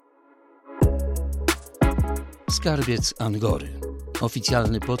Skarbiec Angory.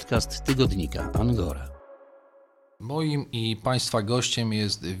 Oficjalny podcast tygodnika Angora. Moim i Państwa gościem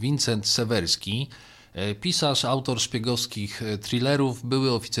jest Wincent Sewerski, pisarz, autor szpiegowskich thrillerów,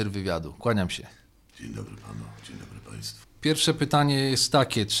 były oficer wywiadu. Kłaniam się. Dzień dobry panu, dzień dobry państwu. Pierwsze pytanie jest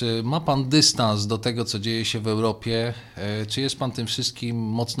takie, czy ma pan dystans do tego, co dzieje się w Europie? Czy jest pan tym wszystkim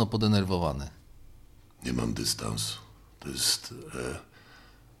mocno podenerwowany? Nie mam dystansu. To jest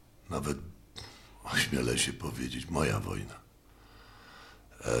nawet, ośmielę się powiedzieć, moja wojna.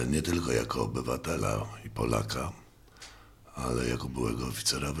 Nie tylko jako obywatela i Polaka, ale jako byłego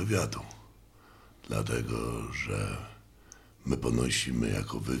oficera wywiadu. Dlatego, że my ponosimy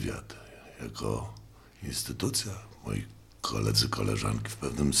jako wywiad, jako instytucja, moi koledzy, koleżanki w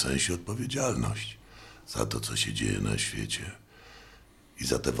pewnym sensie odpowiedzialność za to, co się dzieje na świecie i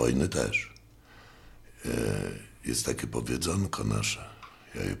za te wojny też. Jest takie powiedzonko nasze,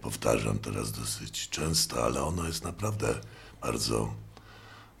 ja je powtarzam teraz dosyć często, ale ono jest naprawdę bardzo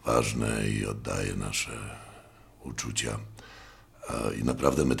ważne i oddaje nasze uczucia. I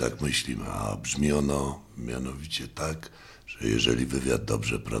naprawdę my tak myślimy, a brzmi ono mianowicie tak, że jeżeli wywiad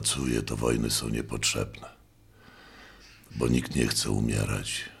dobrze pracuje, to wojny są niepotrzebne, bo nikt nie chce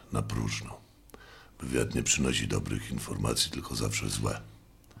umierać na próżno. Wywiad nie przynosi dobrych informacji, tylko zawsze złe.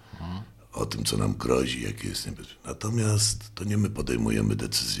 O tym, co nam grozi, jakie jest niebezpieczeństwo. Natomiast to nie my podejmujemy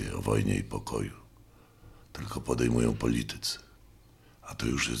decyzje o wojnie i pokoju, tylko podejmują politycy. A to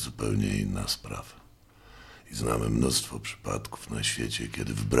już jest zupełnie inna sprawa. I znamy mnóstwo przypadków na świecie,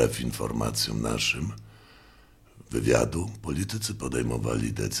 kiedy wbrew informacjom naszym wywiadu politycy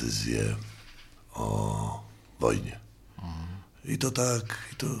podejmowali decyzje o wojnie. I to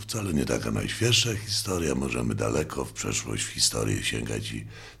wcale nie taka najświeższa historia. Możemy daleko w przeszłość, w historię sięgać i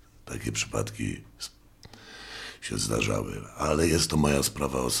takie przypadki się zdarzały. Ale jest to moja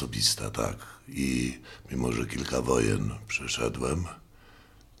sprawa osobista, tak. I mimo, że kilka wojen przeszedłem,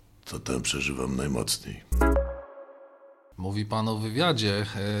 to tę przeżywam najmocniej. Mówi pan o wywiadzie.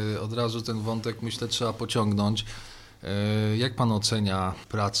 Od razu ten wątek, myślę, trzeba pociągnąć. Jak pan ocenia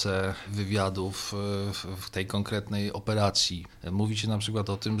pracę wywiadów w tej konkretnej operacji? Mówicie na przykład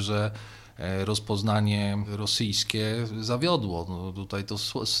o tym, że rozpoznanie rosyjskie zawiodło. No tutaj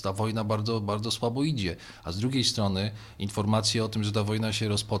ta wojna bardzo, bardzo słabo idzie. A z drugiej strony informacje o tym, że ta wojna się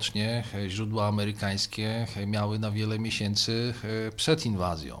rozpocznie, źródła amerykańskie miały na wiele miesięcy przed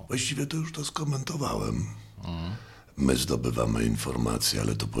inwazją. Właściwie to już to skomentowałem. My zdobywamy informacje,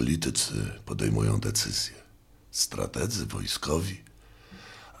 ale to politycy podejmują decyzje. Strategzy, wojskowi.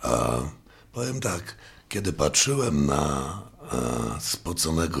 A powiem tak, kiedy patrzyłem na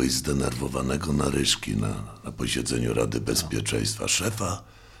spoconego i zdenerwowanego Naryszki na posiedzeniu Rady Bezpieczeństwa, szefa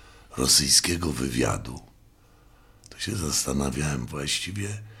rosyjskiego wywiadu, to się zastanawiałem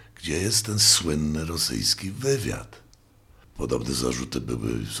właściwie, gdzie jest ten słynny rosyjski wywiad. Podobne zarzuty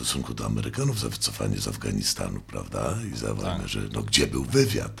były w stosunku do Amerykanów za wycofanie z Afganistanu, prawda? I za wojnę, że gdzie był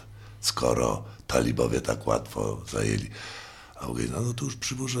wywiad, skoro talibowie tak łatwo zajęli Afganistan. No to już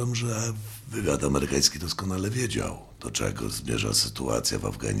przypuszczam, że wywiad amerykański doskonale wiedział, do czego zmierza sytuacja w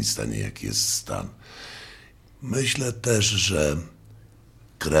Afganistanie, jaki jest stan. Myślę też, że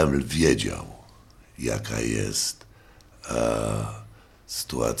Kreml wiedział, jaka jest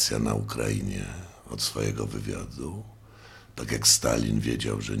sytuacja na Ukrainie od swojego wywiadu. Tak jak Stalin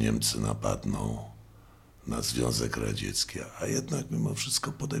wiedział, że Niemcy napadną na Związek Radziecki, a jednak mimo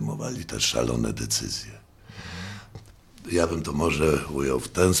wszystko podejmowali te szalone decyzje. Ja bym to może ujął w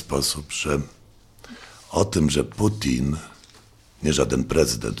ten sposób, że o tym, że Putin, nie żaden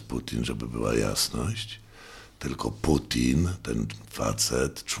prezydent Putin, żeby była jasność, tylko Putin, ten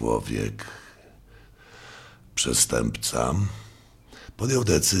facet, człowiek, przestępca, podjął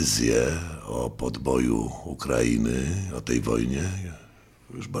decyzję o podboju Ukrainy, o tej wojnie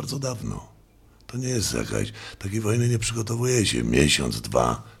już bardzo dawno. To nie jest jakaś... Takiej wojny nie przygotowuje się miesiąc,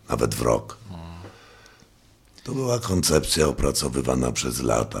 dwa, nawet w rok. To była koncepcja opracowywana przez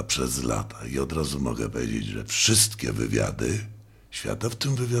lata. I od razu mogę powiedzieć, że wszystkie wywiady świata, w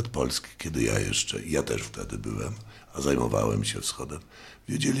tym wywiad polski, kiedy ja też wtedy byłem, a zajmowałem się wschodem,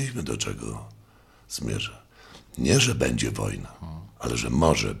 wiedzieliśmy, do czego zmierza. Nie, że będzie wojna, ale że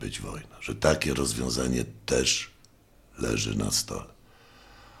może być wojna, że takie rozwiązanie też leży na stole.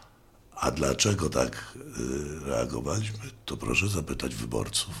 A dlaczego tak reagowaliśmy? To proszę zapytać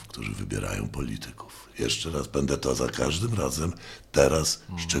wyborców, którzy wybierają polityków. Jeszcze raz będę to za każdym razem teraz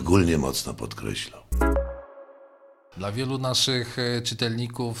szczególnie mocno podkreślał. Dla wielu naszych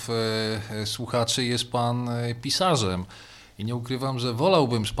czytelników, słuchaczy jest pan pisarzem. I nie ukrywam, że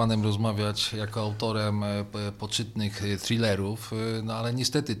wolałbym z panem rozmawiać jako autorem poczytnych thrillerów, no ale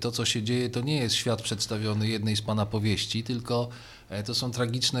niestety to, co się dzieje, to nie jest świat przedstawiony jednej z pana powieści, tylko to są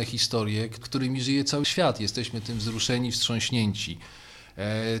tragiczne historie, którymi żyje cały świat. Jesteśmy tym wzruszeni, wstrząśnięci.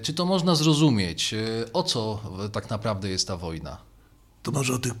 Czy to można zrozumieć? O co tak naprawdę jest ta wojna? To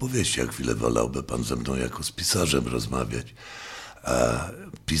może o tych powieściach chwilę wolałby pan ze mną jako z pisarzem rozmawiać. A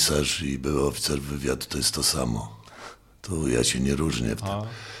pisarz i były oficer wywiadu to jest to samo. Tu ja się nie różnię w tym.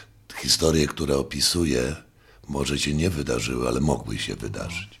 Historie, które opisuję, może się nie wydarzyły, ale mogły się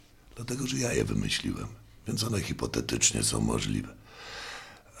wydarzyć. Dlatego, że ja je wymyśliłem. Więc one hipotetycznie są możliwe.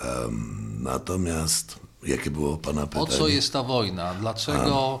 Natomiast jakie było pana pytanie? O co jest ta wojna?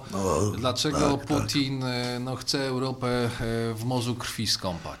 Dlaczego Putin chce Europę w morzu krwi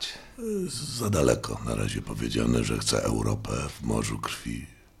skąpać? Za daleko. Na razie powiedziane, że chce Europę w morzu krwi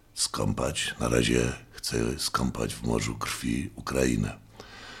skąpać. Na razie chce skąpać w morzu krwi Ukrainę.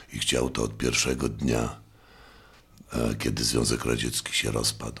 I chciał to od pierwszego dnia, kiedy Związek Radziecki się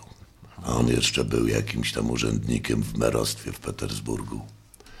rozpadł. A on jeszcze był jakimś tam urzędnikiem w merostwie w Petersburgu.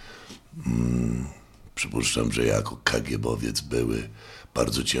 Przypuszczam, że jako KGB-owiec były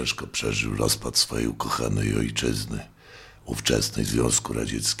bardzo ciężko przeżył rozpad swojej ukochanej ojczyzny, ówczesnej Związku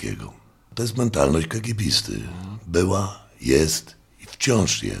Radzieckiego. To jest mentalność KGBisty. Była, jest i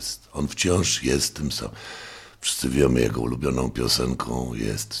wciąż jest. On wciąż jest tym samym. Wszyscy wiemy, jego ulubioną piosenką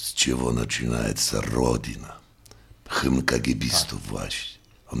jest "Z czego zaczynaється Rodina". Hymn KGBistów właśnie.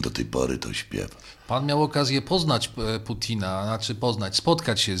 On do tej pory to śpiewa. Pan miał okazję poznać Putina,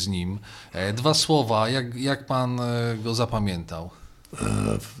 spotkać się z nim. Dwa słowa, jak pan go zapamiętał?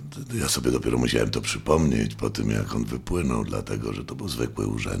 Ja sobie dopiero musiałem to przypomnieć po tym, jak on wypłynął, dlatego, że to był zwykły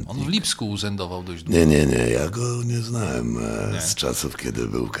urzędnik. On w Lipsku urzędował dość długo. Nie, ja go nie znałem z czasów, kiedy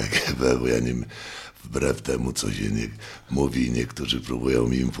był KGB, bo ja nie, wbrew temu, co się mówi, niektórzy próbują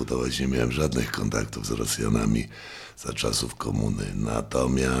mi imputować, nie miałem żadnych kontaktów z Rosjanami za czasów komuny.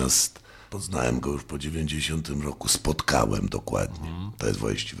 Natomiast poznałem go już po 90 roku, spotkałem dokładnie. To jest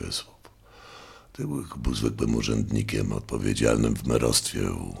właściwe słowo. Był zwykłym urzędnikiem odpowiedzialnym w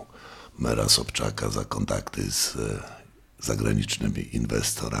merostwie u mera Sobczaka za kontakty z zagranicznymi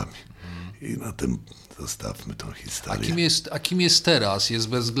inwestorami. I na tym zostawmy tą historię. A kim jest teraz? Jest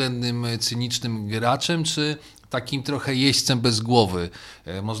bezwzględnym, cynicznym graczem, czy takim trochę jeźdźcem bez głowy?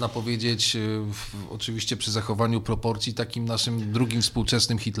 Można powiedzieć, oczywiście przy zachowaniu proporcji, takim naszym drugim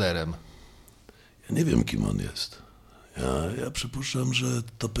współczesnym Hitlerem. Ja nie wiem, kim on jest. Ja przypuszczam, że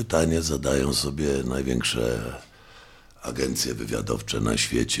to pytanie zadają sobie największe agencje wywiadowcze na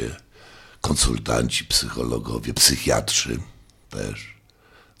świecie, konsultanci, psychologowie, psychiatrzy też.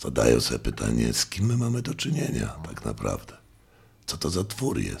 Zadają sobie pytanie, z kim my mamy do czynienia tak naprawdę. Co to za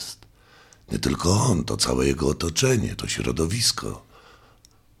twór jest? Nie tylko on, to całe jego otoczenie, to środowisko,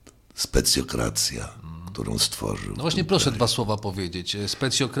 specjokracja, którą stworzył. No właśnie, proszę dwa słowa powiedzieć.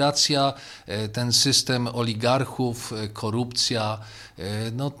 Specjokracja, ten system oligarchów, korupcja,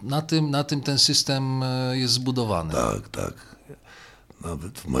 no na tym ten system jest zbudowany. Tak.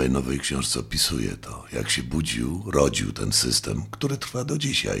 Nawet w mojej nowej książce opisuję to, jak się rodził ten system, który trwa do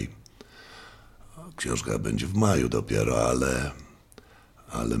dzisiaj. Książka będzie w maju dopiero,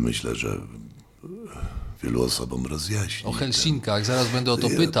 ale myślę, że wielu osobom rozjaśni. O Helsinkach, zaraz będę o to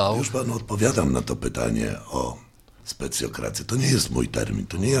pytał. Już panu odpowiadam na to pytanie o specjokrację. To nie jest mój termin,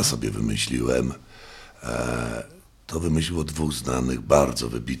 to nie ja sobie wymyśliłem. To wymyśliło dwóch znanych, bardzo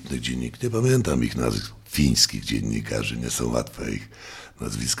wybitnych dziennikarzy. Nie pamiętam ich nazwisk, fińskich dziennikarzy, nie są łatwe ich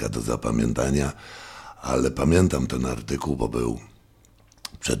nazwiska do zapamiętania, ale pamiętam ten artykuł, bo był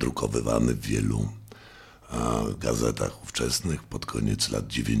przedrukowywany w wielu gazetach ówczesnych pod koniec lat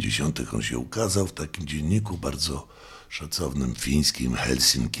 90. On się ukazał w takim dzienniku bardzo szacownym fińskim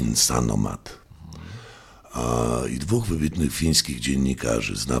Helsingin Sanomat. I dwóch wybitnych fińskich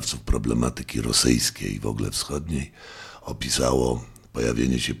dziennikarzy, znawców problematyki rosyjskiej i w ogóle wschodniej, opisało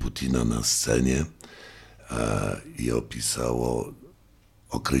pojawienie się Putina na scenie i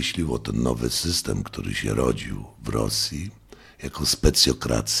określiło ten nowy system, który się rodził w Rosji, jako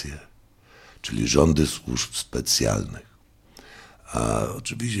specjokrację, czyli rządy służb specjalnych. A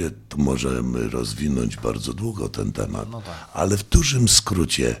oczywiście tu możemy rozwinąć bardzo długo ten temat, ale w dużym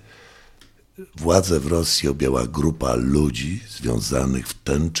skrócie władzę w Rosji objęła grupa ludzi związanych w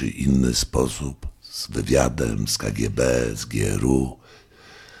ten czy inny sposób z wywiadem, z KGB, z GRU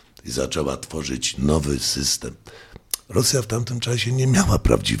i zaczęła tworzyć nowy system. Rosja w tamtym czasie nie miała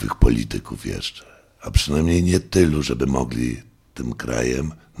prawdziwych polityków jeszcze, a przynajmniej nie tylu, żeby mogli tym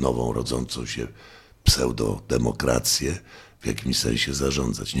krajem, nową rodzącą się pseudodemokrację w jakimś sensie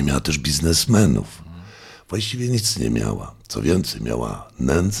zarządzać. Nie miała też biznesmenów. właściwie nic nie miała. Co więcej, miała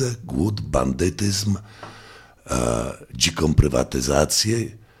nędzę, głód, bandytyzm, dziką prywatyzację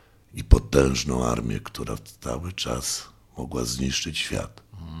i potężną armię, która cały czas mogła zniszczyć świat.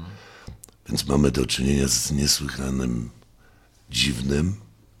 Więc mamy do czynienia z niesłychanym, dziwnym,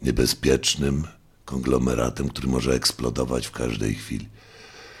 niebezpiecznym konglomeratem, który może eksplodować w każdej chwili.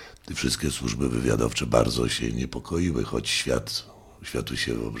 Te wszystkie służby wywiadowcze bardzo się niepokoiły, choć światu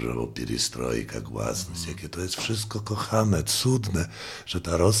się wyobrażało pierestrojka, głasność, jakie to jest wszystko kochane, cudne, że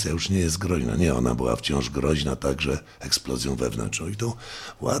ta Rosja już nie jest groźna. Nie, ona była wciąż groźna także eksplozją wewnętrzną i tą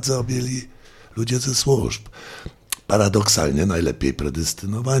władzę objęli ludzie ze służb. Paradoksalnie najlepiej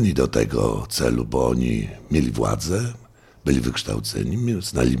predestynowani do tego celu, bo oni mieli władzę, byli wykształceni,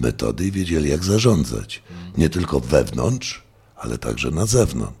 znali metody i wiedzieli, jak zarządzać. Nie tylko wewnątrz, ale także na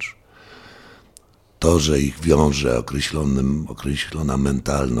zewnątrz. To, że ich wiąże określona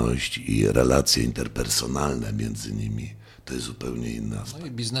mentalność i relacje interpersonalne między nimi, to jest zupełnie inna sprawa. No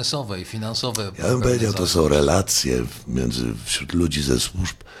i biznesowe, i finansowe. Ja bym powiedział, to są relacje wśród ludzi ze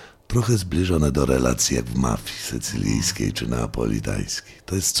służb trochę zbliżone do relacji jak w mafii sycylijskiej czy neapolitańskiej.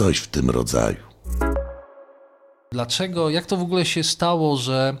 To jest coś w tym rodzaju. Dlaczego, jak to w ogóle się stało,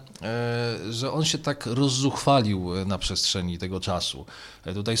 że on się tak rozzuchwalił na przestrzeni tego czasu?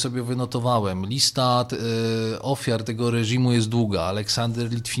 Tutaj sobie wynotowałem, lista ofiar tego reżimu jest długa.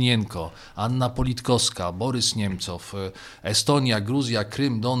 Aleksander Litwinienko, Anna Politkowska, Borys Niemcow, Estonia, Gruzja,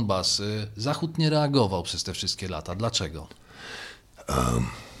 Krym, Donbas. Zachód nie reagował przez te wszystkie lata. Dlaczego?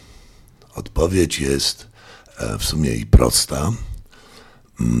 Odpowiedź jest w sumie i prosta,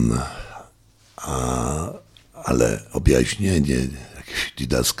 ale objaśnienie, jakieś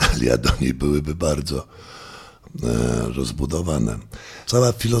didaskalia do niej byłyby bardzo rozbudowane.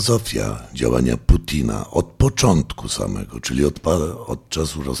 Cała filozofia działania Putina od początku samego, czyli od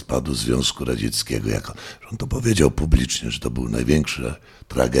czasu rozpadu Związku Radzieckiego, jak on to powiedział publicznie, że to była największa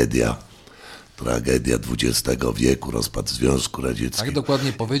tragedia XX wieku, rozpad Związku Radzieckiego. Tak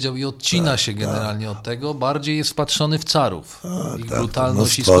dokładnie powiedział i odcina się generalnie od tego, bardziej jest wpatrzony w carów, ich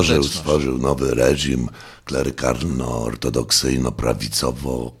brutalność i skuteczność. Stworzył nowy reżim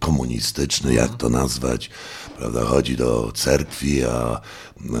klerykalno-ortodoksyjno-prawicowo-komunistyczny, jak to nazwać, prawda, chodzi do cerkwi, a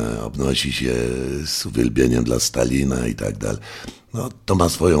obnosi się z uwielbieniem dla Stalina i tak dalej. No, to ma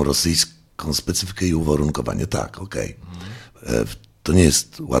swoją rosyjską specyfikę i uwarunkowanie, tak, okej. To nie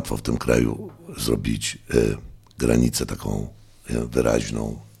jest łatwo w tym kraju zrobić granicę taką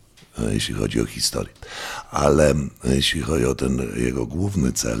wyraźną, jeśli chodzi o historię. Ale jeśli chodzi o ten jego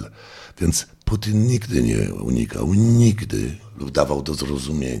główny cel, więc Putin nigdy nie unikał, lub dawał do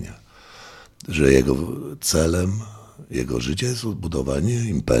zrozumienia, że jego celem, jego życia jest odbudowanie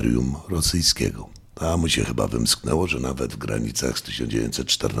imperium rosyjskiego. A mu się chyba wymsknęło, że nawet w granicach z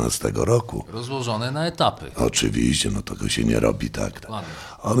 1914 roku. Rozłożone na etapy. Oczywiście, no tego się nie robi tak.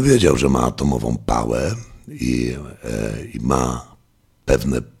 On wiedział, że ma atomową pałę i ma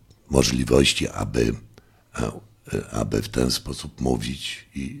pewne możliwości, aby w ten sposób mówić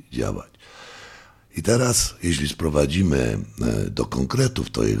i działać. I teraz, jeśli sprowadzimy do konkretów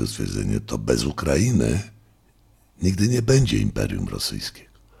to jego stwierdzenie, to bez Ukrainy nigdy nie będzie imperium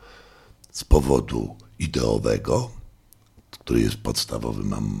rosyjskiego. Z powodu ideowego, który jest podstawowy,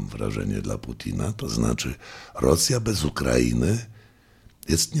 mam wrażenie, dla Putina, to znaczy Rosja bez Ukrainy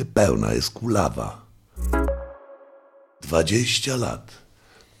jest niepełna, jest kulawa. 20 lat.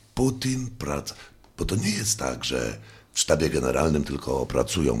 Putin bo to nie jest tak, że w sztabie generalnym tylko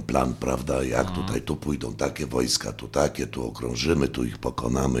opracują plan, prawda, jak tutaj, tu pójdą takie wojska, tu takie, tu okrążymy, tu ich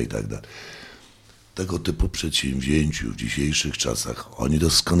pokonamy i tak dalej. Tego typu przedsięwzięciu w dzisiejszych czasach oni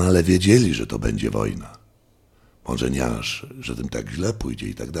doskonale wiedzieli, że to będzie wojna. Może nie aż, że tym tak źle pójdzie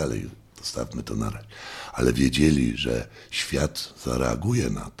i tak dalej, zostawmy to na razie. Ale wiedzieli, że świat zareaguje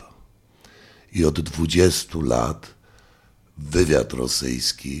na to. I od 20 lat wywiad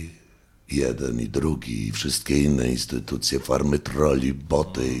rosyjski, jeden i drugi, i wszystkie inne instytucje, farmy troli,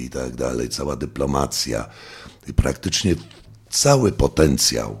 boty i tak dalej, cała dyplomacja i praktycznie cały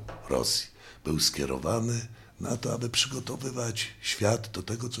potencjał Rosji był skierowany na to, aby przygotowywać świat do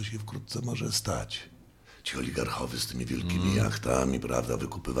tego, co się wkrótce może stać. Ci oligarchowie z tymi wielkimi jachtami, prawda,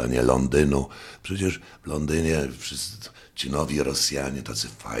 wykupywanie Londynu. Przecież w Londynie wszyscy ci nowi Rosjanie, tacy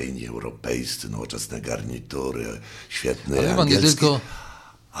fajni, europejscy, nowoczesne garnitury, świetne angielskie.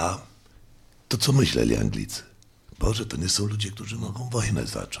 A to co myśleli Anglicy? Boże, to nie są ludzie, którzy mogą wojnę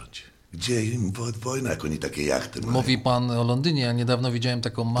zacząć. Gdzie im wojna, jak oni takie jachty mają? Mówi pan o Londynie, ja niedawno widziałem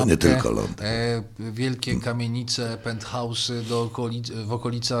taką mapkę. To nie tylko Londyn. Wielkie kamienice, penthouse'y w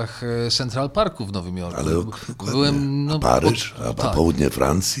okolicach Central Parku w Nowym Jorku. Ale byłem, a Paryż, a południe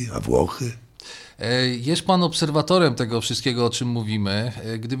Francji, a Włochy? Jest pan obserwatorem tego wszystkiego, o czym mówimy.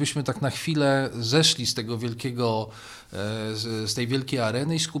 Gdybyśmy tak na chwilę zeszli z tego wielkiego, z tej wielkiej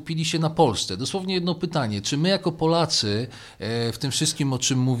areny i skupili się na Polsce. Dosłownie jedno pytanie. Czy my jako Polacy w tym wszystkim, o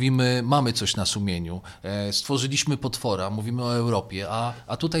czym mówimy, mamy coś na sumieniu? Stworzyliśmy potwora, mówimy o Europie,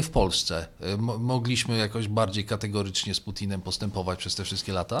 a tutaj w Polsce mogliśmy jakoś bardziej kategorycznie z Putinem postępować przez te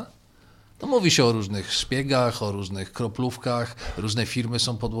wszystkie lata? No mówi się o różnych szpiegach, o różnych kroplówkach, różne firmy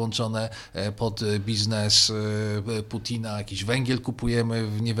są podłączone pod biznes Putina, jakiś węgiel kupujemy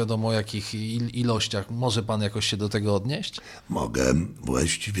w nie wiadomo jakich ilościach. Może pan jakoś się do tego odnieść? Mogę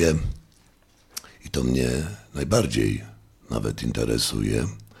właściwie i to mnie najbardziej nawet interesuje.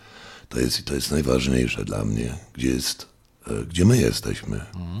 To jest najważniejsze dla mnie, gdzie my jesteśmy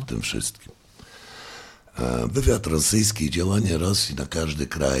w tym wszystkim. Wywiad rosyjski, działanie Rosji na każdy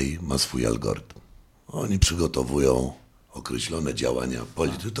kraj ma swój algorytm. Oni przygotowują określone działania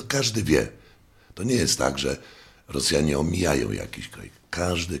polityczne, to każdy wie. To nie jest tak, że Rosjanie omijają jakiś kraj.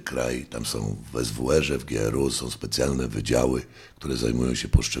 Każdy kraj, tam są w SWR-ze, w GRU, są specjalne wydziały, które zajmują się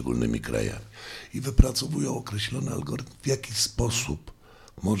poszczególnymi krajami. I wypracowują określony algorytm, w jaki sposób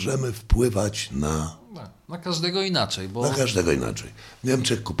możemy wpływać Na każdego inaczej. Na każdego inaczej. W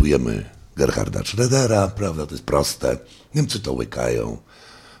Niemczech kupujemy Gerharda Schrödera, prawda, to jest proste. Niemcy to łykają.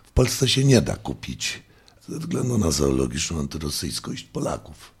 W Polsce się nie da kupić ze względu na zoologiczną antyrosyjskość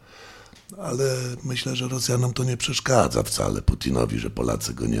Polaków. Ale myślę, że Rosjanom to nie przeszkadza wcale, Putinowi, że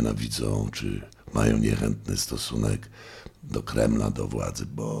Polacy go nienawidzą, czy mają niechętny stosunek do Kremla, do władzy,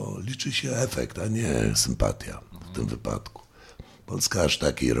 bo liczy się efekt, a nie sympatia w tym wypadku. Polska aż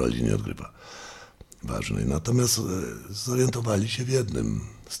takiej roli nie odgrywa ważnej. Natomiast zorientowali się w jednym,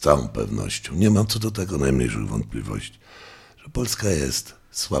 z całą pewnością, nie mam co do tego najmniejszych wątpliwości, że Polska jest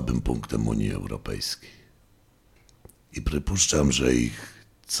słabym punktem Unii Europejskiej. I przypuszczam, że ich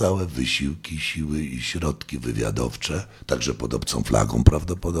całe wysiłki, siły i środki wywiadowcze, także pod obcą flagą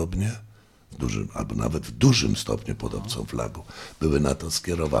prawdopodobnie, albo nawet w dużym stopniu pod obcą flagą, były na to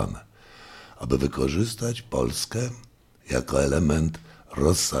skierowane, aby wykorzystać Polskę jako element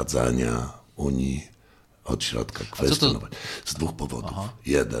rozsadzania Unii od środka, kwestionować. Z dwóch powodów.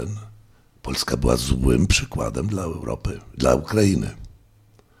 Jeden, Polska była złym przykładem dla Europy, dla Ukrainy.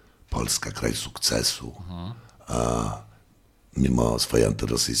 Polska, kraj sukcesu, a mimo swojej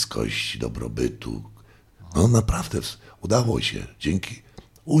antyrosyjskości, dobrobytu, no naprawdę udało się dzięki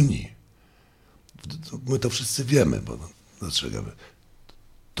Unii. My to wszyscy wiemy, bo dostrzegamy.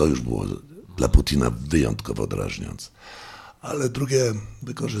 To już było dla Putina wyjątkowo drażniące. Ale drugie,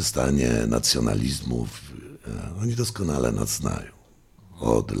 wykorzystanie nacjonalizmów. Oni doskonale nas znają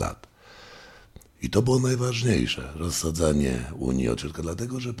od lat. I to było najważniejsze, rozsadzanie Unii od środka,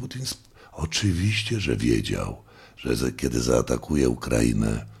 dlatego że Putin oczywiście, że wiedział, że kiedy zaatakuje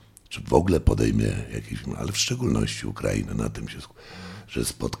Ukrainę, czy w ogóle podejmie jakiś, ale w szczególności Ukrainę, na tym się, że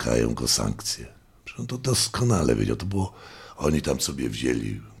spotkają go sankcje. Przecież on to doskonale wiedział. To było, oni tam sobie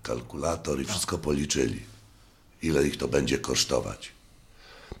wzięli kalkulator i wszystko policzyli. Ile ich to będzie kosztować.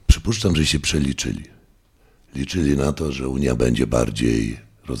 Przypuszczam, że się przeliczyli. Liczyli na to, że Unia będzie bardziej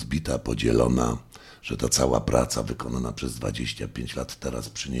rozbita, podzielona, że ta cała praca wykonana przez 25 lat teraz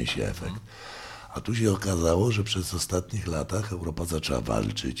przyniesie efekt. A tu się okazało, że przez ostatnich latach Europa zaczęła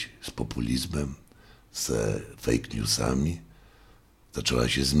walczyć z populizmem, z fake newsami. Zaczęła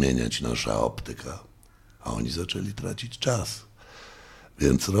się zmieniać nasza optyka, a oni zaczęli tracić czas.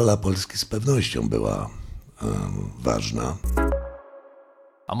 Więc rola Polski z pewnością była ważna.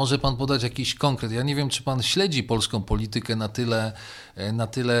 A może pan podać jakiś konkret? Ja nie wiem, czy pan śledzi polską politykę na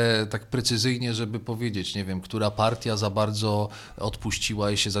tyle tak precyzyjnie, żeby powiedzieć, nie wiem, która partia za bardzo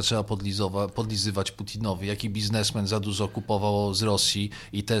odpuściła i się zaczęła podlizywać Putinowi, jaki biznesmen za dużo kupował z Rosji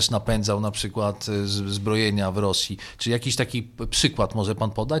i też napędzał na przykład zbrojenia w Rosji. Czy jakiś taki przykład może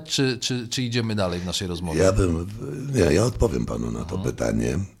pan podać, czy idziemy dalej w naszej rozmowie? Ja odpowiem panu na to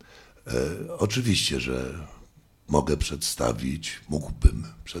pytanie. Oczywiście, że mógłbym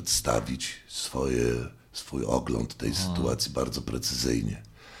przedstawić swój ogląd tej sytuacji bardzo precyzyjnie.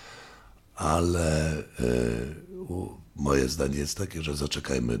 Ale moje zdanie jest takie, że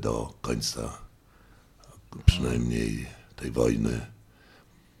zaczekajmy do końca przynajmniej tej wojny.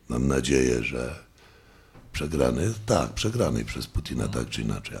 Mam nadzieję, że przegranej przez Putina tak czy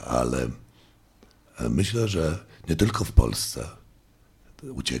inaczej, ale myślę, że nie tylko w Polsce,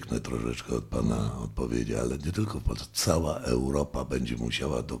 ucieknę troszeczkę od pana odpowiedzi, ale nie tylko w Polsce, cała Europa będzie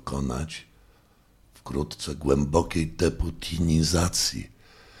musiała dokonać wkrótce głębokiej deputinizacji.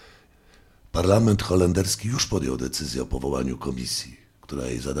 Parlament holenderski już podjął decyzję o powołaniu komisji,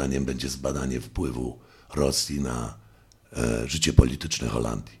 której zadaniem będzie zbadanie wpływu Rosji na życie polityczne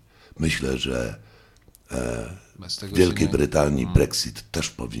Holandii. Myślę, że Bez tego W Wielkiej się nie- Brytanii Brexit też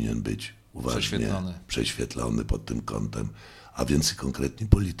powinien być uważnie Prześwietlony. pod tym kątem, a więc i konkretni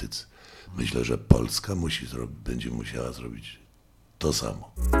politycy. Myślę, że Polska będzie musiała zrobić to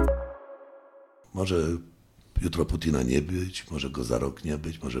samo. Może jutro Putina nie być, może go za rok nie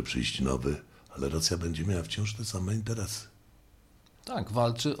być, może przyjść nowy, ale Rosja będzie miała wciąż te same interesy. Tak,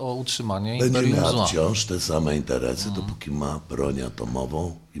 walczy o utrzymanie Będzie imperium miała zła. wciąż te same interesy, dopóki ma broń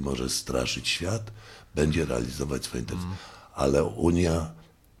atomową i może straszyć świat, będzie realizować swoje interesy. Ale Unia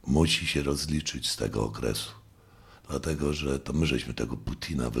musi się rozliczyć z tego okresu, dlatego że to my żeśmy tego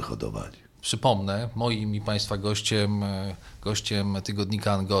Putina wyhodowali. Przypomnę, moim i Państwa gościem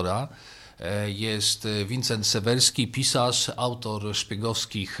tygodnika Angora jest Wincent Sewerski, pisarz, autor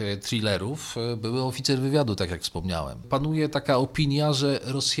szpiegowskich thrillerów, były oficer wywiadu, tak jak wspomniałem. Panuje taka opinia, że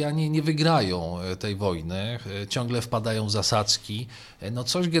Rosjanie nie wygrają tej wojny, ciągle wpadają w zasadzki. No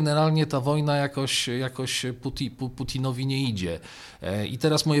coś generalnie ta wojna jakoś Putinowi nie idzie. I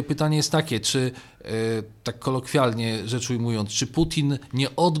teraz moje pytanie jest takie, czy tak kolokwialnie rzecz ujmując, czy Putin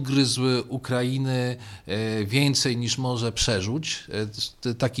nie odgryzł Ukrainy więcej niż może przeżuć?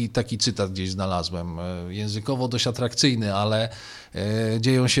 Taki cytat gdzieś znalazłem. Językowo dość atrakcyjny, ale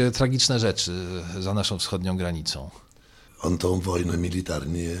dzieją się tragiczne rzeczy za naszą wschodnią granicą. On tą wojnę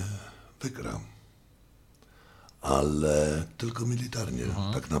militarnie wygrał, ale tylko militarnie.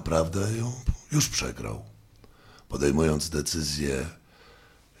 Tak naprawdę ją już przegrał. Podejmując decyzję,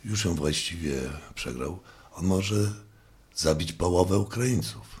 już ją właściwie przegrał. On może zabić połowę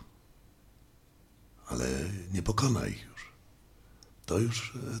Ukraińców, ale nie pokona ich już.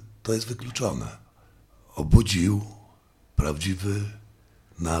 To jest wykluczone. Obudził prawdziwy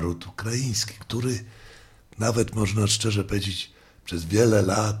naród ukraiński, który nawet można szczerze powiedzieć przez wiele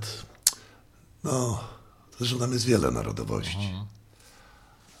lat, zresztą tam jest wiele narodowości,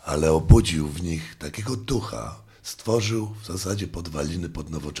 ale obudził w nich takiego ducha, stworzył w zasadzie podwaliny pod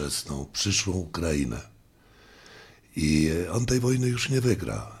nowoczesną, przyszłą Ukrainę. I on tej wojny już nie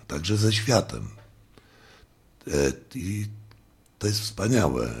wygra, także ze światem. I to jest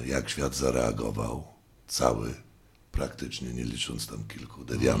wspaniałe, jak świat zareagował, cały, praktycznie, nie licząc tam kilku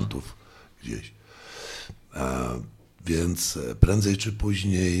dewiantów gdzieś. Więc prędzej czy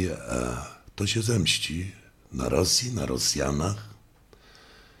później to się zemści na Rosji, na Rosjanach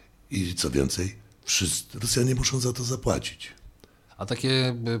i co więcej, Rosjanie muszą za to zapłacić. A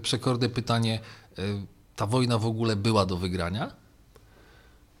takie przekorne pytanie, ta wojna w ogóle była do wygrania?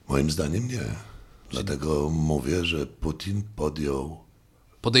 Moim zdaniem nie. Dlatego mówię, że Putin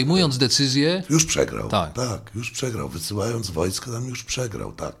Podejmując decyzję... Już przegrał. Tak. Już przegrał. Wysyłając wojska tam już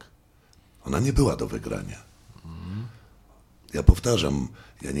przegrał, tak. Ona nie była do wygrania. Ja powtarzam,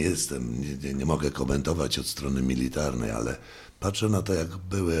 ja nie mogę komentować od strony militarnej, ale patrzę na to, jak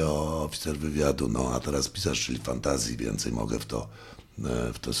były oficer wywiadu, a teraz pisarz, czyli fantazji, więcej mogę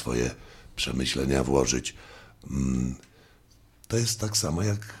w to swoje przemyślenia włożyć. To jest tak samo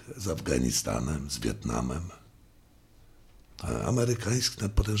jak z Afganistanem, z Wietnamem. Amerykańska,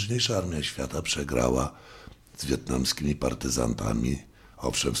 najpotężniejsza armia świata przegrała z wietnamskimi partyzantami,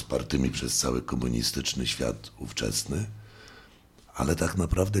 owszem, wspartymi przez cały komunistyczny świat ówczesny, ale tak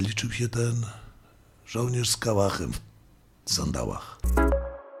naprawdę liczył się ten żołnierz z kałachem w sandałach.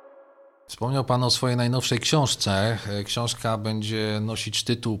 Wspomniał Pan o swojej najnowszej książce. Książka będzie nosić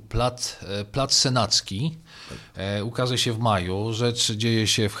tytuł Plac Senacki. Ukaże się w maju. Rzecz dzieje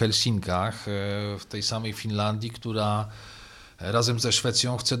się w Helsinkach, w tej samej Finlandii, która razem ze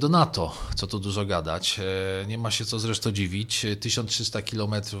Szwecją chce do NATO. Co tu dużo gadać. Nie ma się co zresztą dziwić. 1300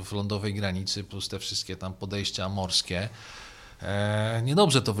 kilometrów lądowej granicy plus te wszystkie tam podejścia morskie.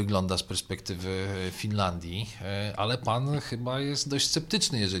 Niedobrze to wygląda z perspektywy Finlandii, ale pan chyba jest dość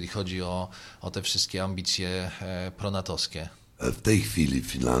sceptyczny, jeżeli chodzi o te wszystkie ambicje pronatowskie. W tej chwili w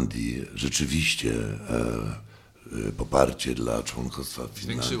Finlandii rzeczywiście poparcie dla członkostwa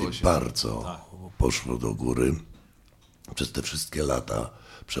Finlandii bardzo poszło do góry. Przez te wszystkie lata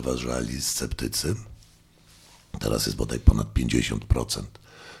przeważali sceptycy. Teraz jest bodaj ponad 50%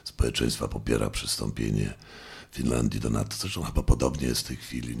 społeczeństwa popiera przystąpienie Finlandii do NATO. Zresztą chyba podobnie jest w tej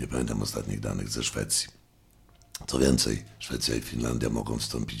chwili, nie pamiętam ostatnich danych ze Szwecji. Co więcej, Szwecja i Finlandia mogą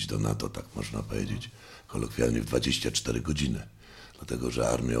wstąpić do NATO, tak można powiedzieć, kolokwialnie w 24 godziny. Dlatego, że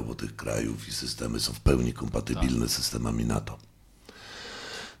armie obu tych krajów i systemy są w pełni kompatybilne z systemami NATO.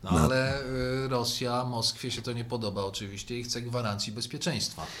 Ale Rosja, Moskwie się to nie podoba oczywiście i chce gwarancji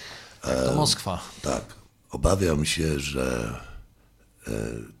bezpieczeństwa. Jak to Moskwa? Tak. Obawiam się, że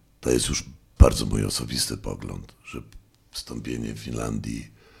to jest już bardzo mój osobisty pogląd, że wstąpienie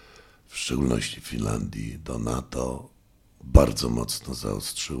Finlandii, w szczególności Finlandii do NATO, bardzo mocno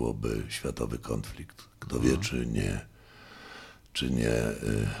zaostrzyłoby światowy konflikt. Kto wie, czy nie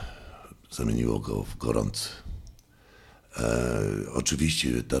zamieniło go w gorący.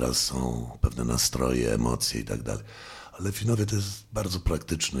 Oczywiście teraz są pewne nastroje, emocje i tak dalej, ale Finowie to jest bardzo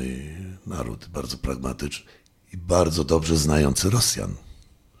praktyczny naród, bardzo pragmatyczny i bardzo dobrze znający Rosjan,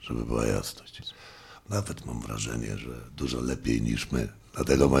 żeby była jasność. Nawet mam wrażenie, że dużo lepiej niż my.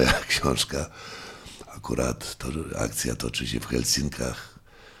 Dlatego moja książka, akurat akcja toczy się w Helsinkach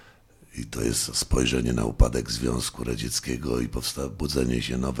i to jest spojrzenie na upadek Związku Radzieckiego i budzenie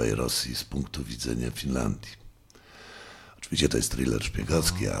się nowej Rosji z punktu widzenia Finlandii. Oczywiście to jest thriller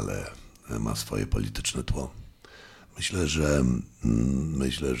szpiegowski, ale ma swoje polityczne tło.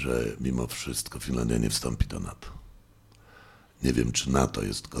 Myślę, że mimo wszystko Finlandia nie wstąpi do NATO. Nie wiem, czy NATO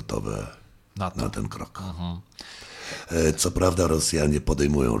jest gotowe na ten krok. Co prawda Rosjanie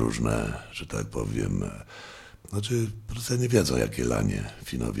podejmują różne, że tak powiem, Rosjanie wiedzą, jakie lanie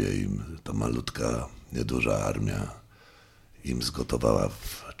Finowie im, ta malutka, nieduża armia im zgotowała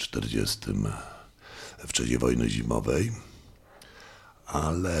w czasie wojny zimowej,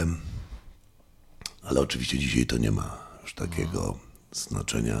 ale oczywiście dzisiaj to nie ma już takiego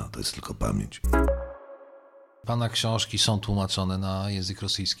znaczenia, to jest tylko pamięć. Pana książki są tłumaczone na język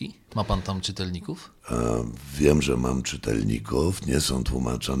rosyjski? Ma pan tam czytelników? Wiem, że mam czytelników, nie są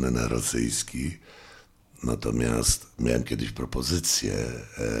tłumaczone na rosyjski, natomiast miałem kiedyś propozycję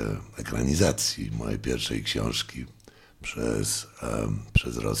ekranizacji mojej pierwszej książki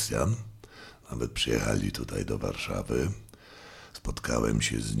przez Rosjan. Nawet przyjechali tutaj do Warszawy, spotkałem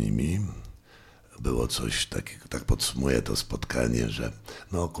się z nimi. Było coś takiego, tak podsumuję to spotkanie, że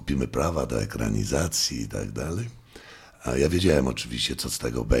kupimy prawa do ekranizacji i tak dalej. A ja wiedziałem oczywiście, co z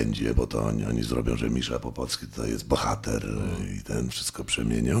tego będzie, bo to oni zrobią, że Misza Popocki to jest bohater i ten wszystko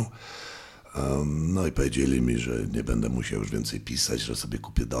przemienią. I powiedzieli mi, że nie będę musiał już więcej pisać, że sobie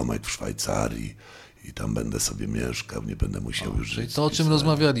kupię domek w Szwajcarii i tam będę sobie mieszkał, nie będę musiał już czyli żyć. to, o czym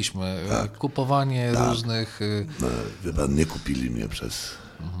rozmawialiśmy, kupowanie różnych... Wie pan, nie kupili mnie przez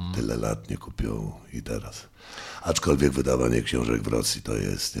tyle lat, nie kupią i teraz. Aczkolwiek wydawanie książek w Rosji to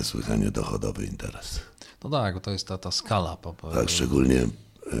jest niesłychanie dochodowy interes. No tak, to jest ta skala. Tak, szczególnie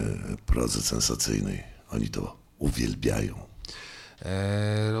prozy sensacyjnej. Oni to uwielbiają.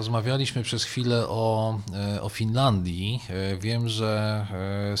 Rozmawialiśmy przez chwilę o Finlandii. Wiem, że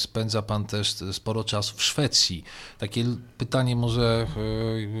spędza pan też sporo czasu w Szwecji. Takie pytanie może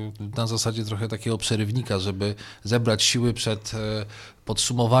na zasadzie trochę takiego przerywnika, żeby zebrać siły przed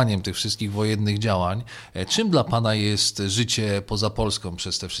podsumowaniem tych wszystkich wojennych działań. Czym dla pana jest życie poza Polską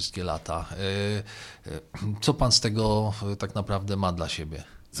przez te wszystkie lata? Co pan z tego tak naprawdę ma dla siebie?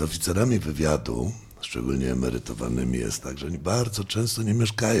 Z oficerami wywiadu, szczególnie emerytowanymi, jest tak, że oni bardzo często nie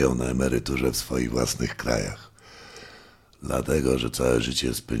mieszkają na emeryturze w swoich własnych krajach. Dlatego, że całe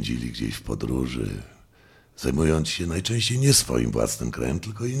życie spędzili gdzieś w podróży, zajmując się najczęściej nie swoim własnym krajem,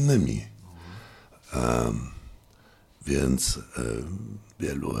 tylko innymi. Więc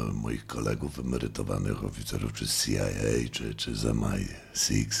wielu moich kolegów emerytowanych oficerów, czy z CIA, czy z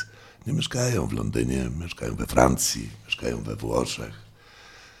MI6, nie mieszkają w Londynie, mieszkają we Francji, mieszkają we Włoszech.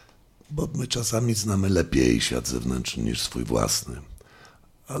 Bo my czasami znamy lepiej świat zewnętrzny niż swój własny.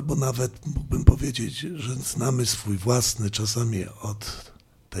 Albo nawet mógłbym powiedzieć, że znamy swój własny czasami od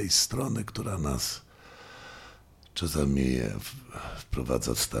tej strony, która nas czasami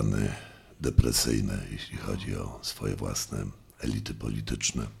wprowadza w stany depresyjne, jeśli chodzi o swoje własne elity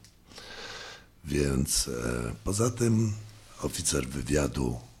polityczne. Więc poza tym oficer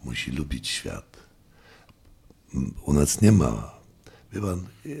wywiadu musi lubić świat. U nas nie ma. Wie pan,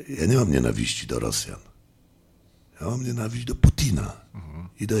 ja nie mam nienawiści do Rosjan. Ja mam nienawiść do Putina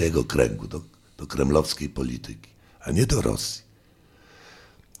i do jego kręgu, do kremlowskiej polityki, a nie do Rosji.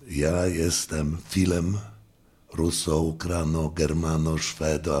 Ja jestem filem Ruso, Ukrano, Germano,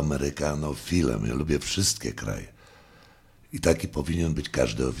 Szwedo, Amerykano, filem. Ja lubię wszystkie kraje. I taki powinien być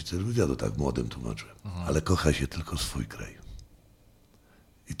każdy oficer wywiadu, tak młodym tłumaczyłem. Ale kocha się tylko swój kraj.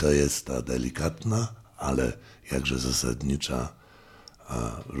 I to jest ta delikatna, ale jakże zasadnicza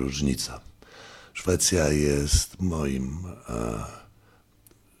różnica. Szwecja jest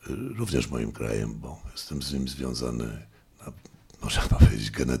również moim krajem, bo jestem z nim związany, można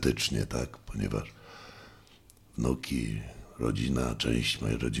powiedzieć, genetycznie, tak, ponieważ wnuki, rodzina, część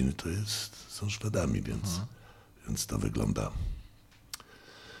mojej rodziny są Szwedami, więc to wygląda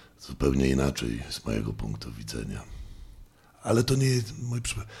zupełnie inaczej z mojego punktu widzenia. Ale to nie jest mój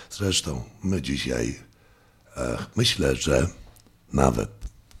przypadek. Zresztą my dzisiaj, myślę, że nawet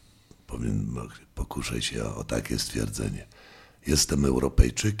pokuszę się o takie stwierdzenie. Jestem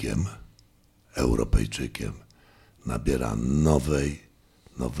Europejczykiem nabiera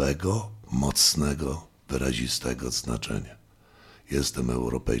nowego, mocnego, wyrazistego znaczenia. Jestem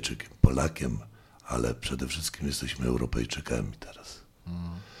Europejczykiem, Polakiem, ale przede wszystkim jesteśmy Europejczykami teraz.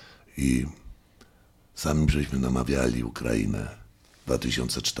 I sami żeśmy namawiali Ukrainę w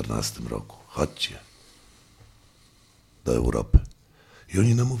 2014 roku. Chodźcie do Europy. I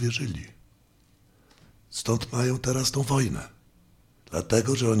oni nam uwierzyli. Stąd mają teraz tą wojnę.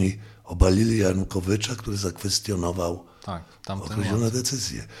 Dlatego, że oni obalili Janukowycza, który zakwestionował określone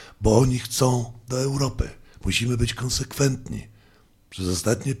decyzje. Bo oni chcą do Europy. Musimy być konsekwentni. Przez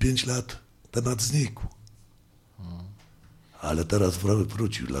ostatnie 5 lat temat znikł. Ale teraz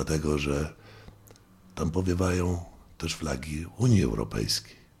wrócił, dlatego że tam powiewają też flagi Unii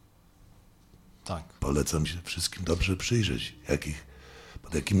Europejskiej. Tak. Polecam się wszystkim dobrze przyjrzeć,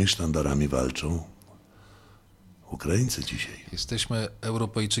 pod jakimi sztandarami walczą Ukraińcy dzisiaj. Jesteśmy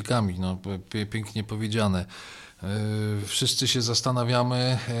Europejczykami, pięknie powiedziane. Wszyscy się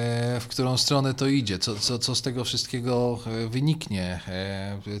zastanawiamy, w którą stronę to idzie, co z tego wszystkiego wyniknie.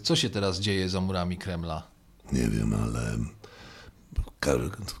 Co się teraz dzieje za murami Kremla? Nie wiem, ale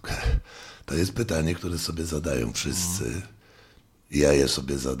to jest pytanie, które sobie zadają wszyscy. Ja je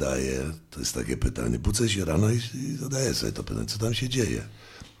sobie zadaję. To jest takie pytanie. Budzę się rano i zadaję sobie to pytanie, co tam się dzieje.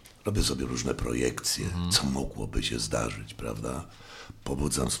 Robię sobie różne projekcje, co mogłoby się zdarzyć, prawda?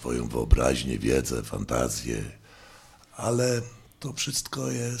 Pobudzam swoją wyobraźnię, wiedzę, fantazję, ale to wszystko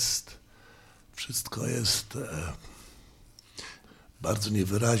jest bardzo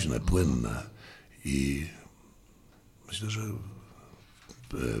niewyraźne, płynne i myślę, że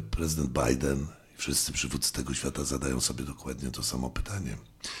prezydent Biden i wszyscy przywódcy tego świata zadają sobie dokładnie to samo pytanie.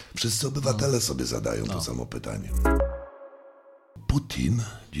 Wszyscy obywatele sobie zadają to samo pytanie. Putin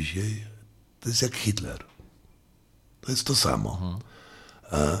dzisiaj to jest jak Hitler. To jest to samo.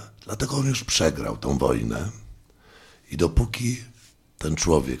 Dlatego on już przegrał tą wojnę i dopóki ten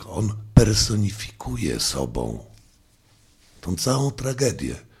człowiek, on personifikuje sobą tą całą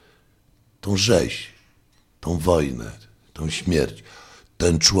tragedię, tą rzeź, tą wojnę, tą śmierć.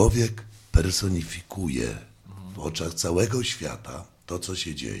 Ten człowiek personifikuje w oczach całego świata to, co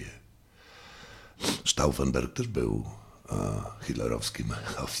się dzieje. Stauffenberg też był hitlerowskim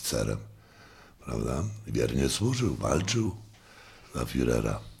oficerem, prawda? Wiernie służył, walczył za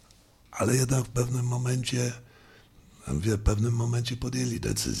Führera, ale jednak w pewnym momencie podjęli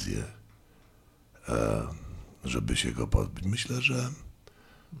decyzję, żeby się go pozbyć. Myślę, że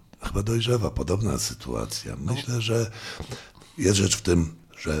chyba dojrzewa podobna sytuacja. Myślę, że jest rzecz w tym,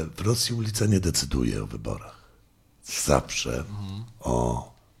 że w Rosji ulica nie decyduje o wyborach. Zawsze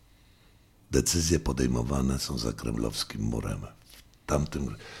decyzje podejmowane są za kremlowskim murem.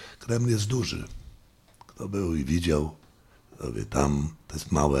 Kreml jest duży. Kto był i widział, to wie, tam to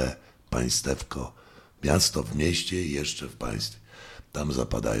jest małe państewko, miasto w mieście i jeszcze w państwie. Tam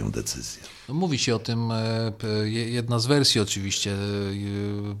zapadają decyzje. Mówi się o tym, jedna z wersji oczywiście,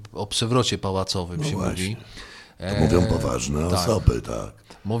 o przewrocie pałacowym się mówi. To mówią poważne osoby, tak.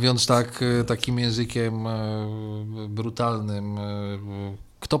 Mówiąc takim językiem brutalnym,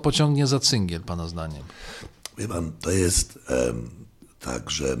 kto pociągnie za cyngiel, pana zdaniem? Wie pan, to jest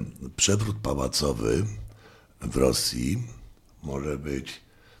tak, że przewrót pałacowy w Rosji może być,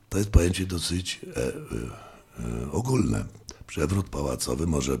 to jest pojęcie dosyć ogólne. Przewrót pałacowy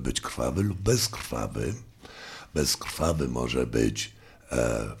może być krwawy lub bezkrwawy. Bezkrwawy może być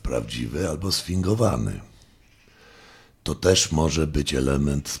prawdziwy albo sfingowany. To też może być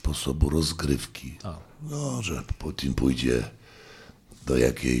element sposobu rozgrywki. No, że Putin pójdzie do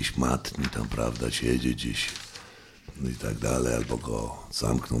jakiejś matni, tam, prawda, siedzi gdzieś i tak dalej, albo go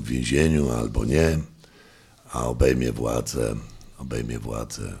zamkną w więzieniu, albo nie, a obejmie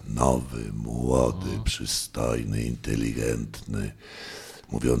władzę nowy, młody, przystojny, inteligentny,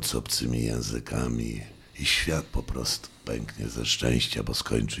 mówiący obcymi językami i świat po prostu pęknie ze szczęścia, bo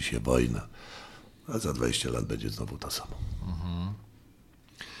skończy się wojna. A za 20 lat będzie znowu to samo.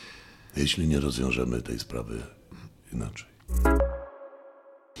 Jeśli nie rozwiążemy tej sprawy inaczej.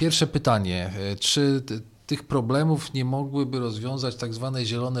 Pierwsze pytanie. Czy tych problemów nie mogłyby rozwiązać tak zwane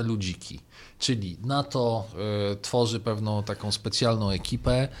zielone ludziki? Czyli NATO tworzy pewną taką specjalną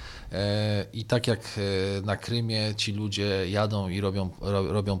ekipę i tak jak na Krymie ci ludzie jadą i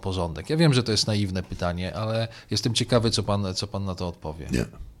robią porządek. Ja wiem, że to jest naiwne pytanie, ale jestem ciekawy, co pan na to odpowie.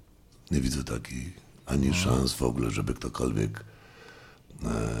 Nie widzę takich ani szans w ogóle, żeby ktokolwiek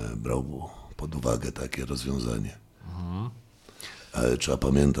brał pod uwagę takie rozwiązanie. Ale trzeba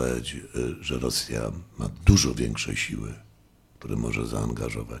pamiętać, że Rosja ma dużo większe siły, które może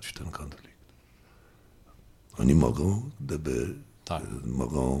zaangażować w ten konflikt. Oni mogą,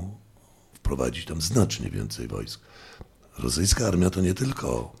 mogą wprowadzić tam znacznie więcej wojsk. Rosyjska armia to nie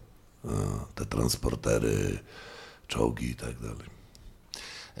tylko te transportery, czołgi i tak dalej.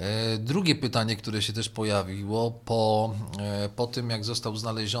 Drugie pytanie, które się też pojawiło po tym, jak został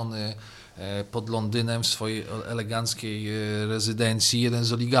znaleziony pod Londynem w swojej eleganckiej rezydencji jeden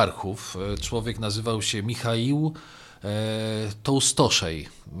z oligarchów. Człowiek nazywał się Michaił Tołstoszej.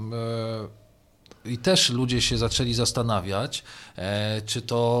 I też ludzie się zaczęli zastanawiać, czy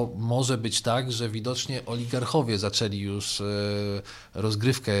to może być tak, że widocznie oligarchowie zaczęli już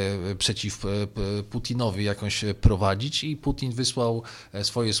rozgrywkę przeciw Putinowi jakąś prowadzić i Putin wysłał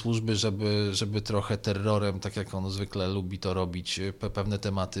swoje służby, żeby trochę terrorem, tak jak on zwykle lubi to robić, pewne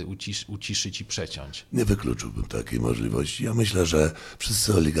tematy uciszyć i przeciąć. Nie wykluczyłbym takiej możliwości. Ja myślę, że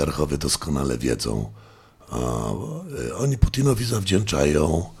wszyscy oligarchowie doskonale wiedzą. Oni Putinowi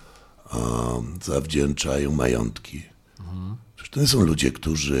zawdzięczają majątki. Przecież to nie są ludzie,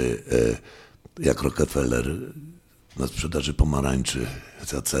 którzy jak Rockefeller na sprzedaży pomarańczy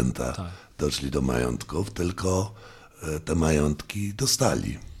za centa doszli do majątków, tylko te majątki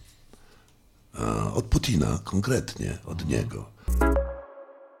dostali. Od Putina, konkretnie od niego.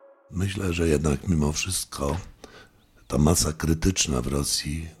 Myślę, że jednak mimo wszystko ta masa krytyczna w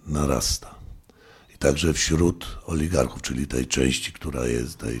Rosji narasta. Także wśród oligarchów, czyli tej części, która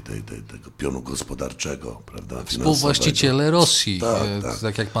jest tego pionu gospodarczego, prawda? Współwłaściciele Rosji,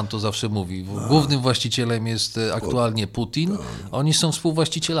 tak jak pan to zawsze mówi. Głównym właścicielem jest aktualnie Putin, oni są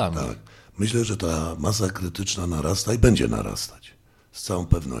współwłaścicielami. Tak. Myślę, że ta masa krytyczna narasta i będzie narastać, z całą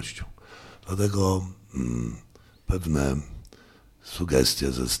pewnością. Dlatego pewne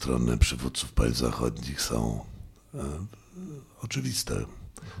sugestie ze strony przywódców państw zachodnich są oczywiste.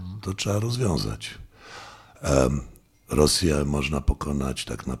 To trzeba rozwiązać. Rosję można pokonać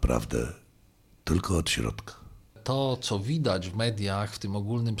tak naprawdę tylko od środka. To, co widać w mediach, w tym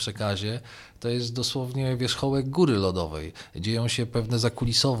ogólnym przekazie, to jest dosłownie wierzchołek góry lodowej. Dzieją się pewne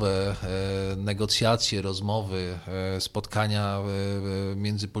zakulisowe negocjacje, rozmowy, spotkania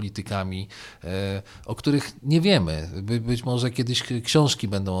między politykami, o których nie wiemy. Być może kiedyś książki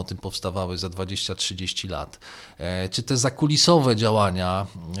będą o tym powstawały za 20-30 lat. Czy te zakulisowe działania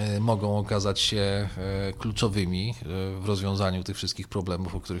mogą okazać się kluczowymi w rozwiązaniu tych wszystkich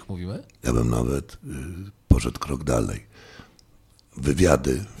problemów, o których mówimy? Ja bym nawet poszedł krok dalej.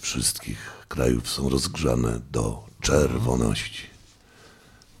 Wywiady wszystkich krajów są rozgrzane do czerwoności,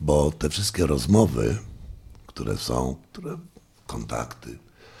 bo te wszystkie rozmowy, które kontakty,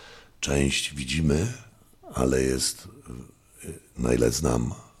 część widzimy, ale jest, na ile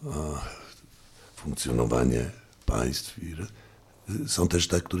znam funkcjonowanie państw, są też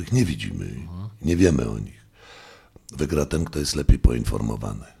te, których nie widzimy, nie wiemy o nich. Wygra ten, kto jest lepiej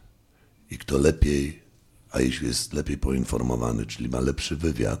poinformowany i kto lepiej, a jeśli jest lepiej poinformowany, czyli ma lepszy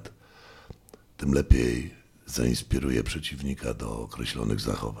wywiad, tym lepiej zainspiruje przeciwnika do określonych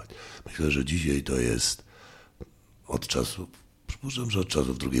zachowań. Myślę, że dzisiaj to jest przypuszczam, że od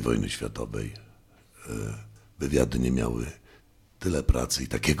czasów II wojny światowej wywiady nie miały tyle pracy i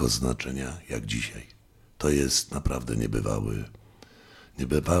takiego znaczenia jak dzisiaj. To jest naprawdę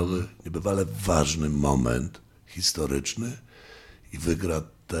niebywale ważny moment historyczny i wygra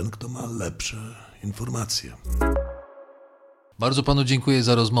ten, kto ma lepsze informacje. Bardzo panu dziękuję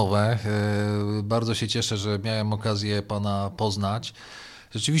za rozmowę. Bardzo się cieszę, że miałem okazję pana poznać.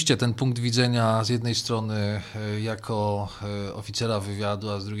 Rzeczywiście ten punkt widzenia z jednej strony jako oficera wywiadu,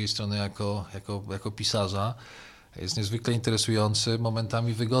 a z drugiej strony jako pisarza jest niezwykle interesujący,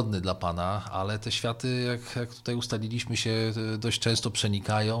 momentami wygodny dla pana, ale te światy, jak tutaj ustaliliśmy, się dość często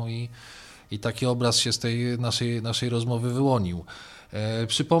przenikają i taki obraz się z tej naszej rozmowy wyłonił.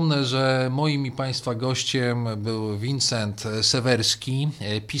 Przypomnę, że moim i państwa gościem był Wincent Sewerski,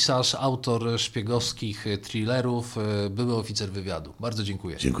 pisarz, autor szpiegowskich thrillerów, były oficer wywiadu. Bardzo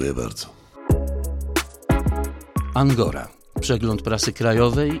dziękuję. Dziękuję bardzo. Angora. Przegląd prasy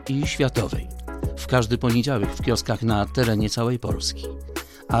krajowej i światowej. W każdy poniedziałek w kioskach na terenie całej Polski.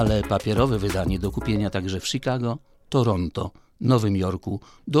 Ale papierowe wydanie do kupienia także w Chicago, Toronto, Nowym Jorku,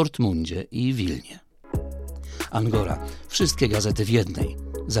 Dortmundzie i Wilnie. Angora. Wszystkie gazety w jednej.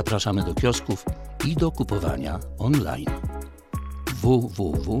 Zapraszamy do kiosków i do kupowania online.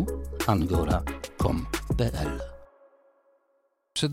 www.angora.com.pl